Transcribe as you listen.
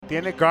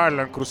tiene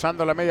Garland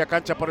cruzando la media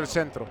cancha por el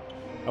centro.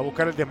 A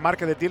buscar el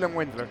desmarque de Dylan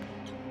Windler.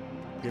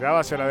 Tiraba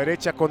hacia la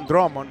derecha con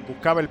Drummond.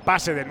 Buscaba el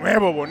pase de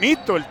nuevo.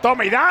 Bonito el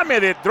toma y dame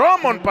de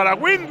Drummond para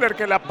Windler,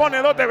 que la pone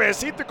 2 de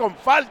besito y con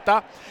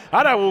falta.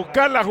 Ahora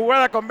buscar la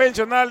jugada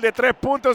convencional de 3 puntos.